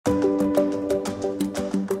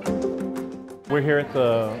We're here at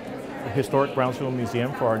the historic Brownsville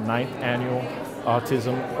Museum for our 9th annual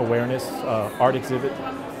Autism Awareness Art Exhibit,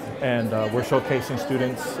 and we're showcasing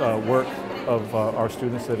students' work of our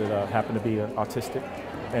students that happen to be autistic,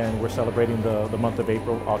 and we're celebrating the month of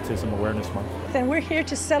April, Autism Awareness Month. And we're here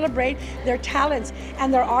to celebrate their talents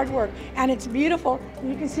and their artwork, and it's beautiful.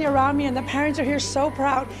 You can see around me, and the parents are here so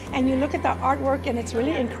proud, and you look at the artwork and it's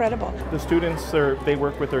really incredible. The students, they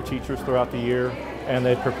work with their teachers throughout the year, and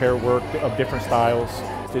they prepare work of different styles.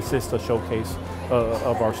 This is a showcase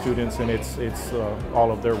of our students, and it's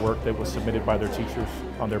all of their work that was submitted by their teachers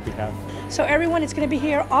on their behalf. So everyone is going to be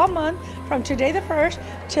here all month from today the 1st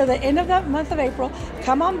till the end of the month of April.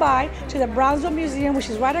 Come on by to the Brownsville Museum, which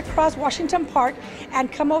is right across Washington Park,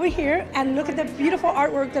 and come over here and look at the beautiful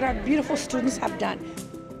artwork that our beautiful students have done.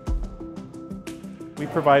 We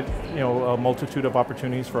provide, a multitude of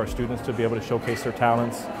opportunities for our students to be able to showcase their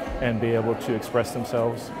talents and be able to express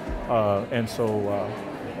themselves, and so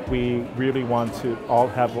we really want to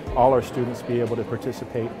have all our students be able to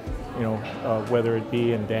participate, whether it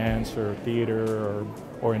be in dance or theater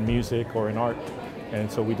or in music or in art. And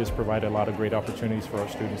so we just provide a lot of great opportunities for our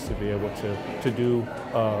students to be able to do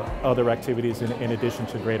other activities in addition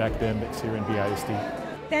to great academics here in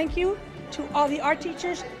BISD. Thank you to all the art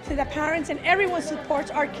teachers, to the parents, and everyone supports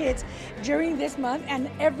our kids during this month and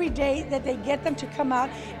every day that they get them to come out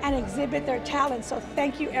and exhibit their talents. So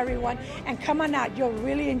thank you, everyone, and come on out. You'll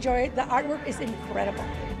really enjoy it. The artwork is incredible.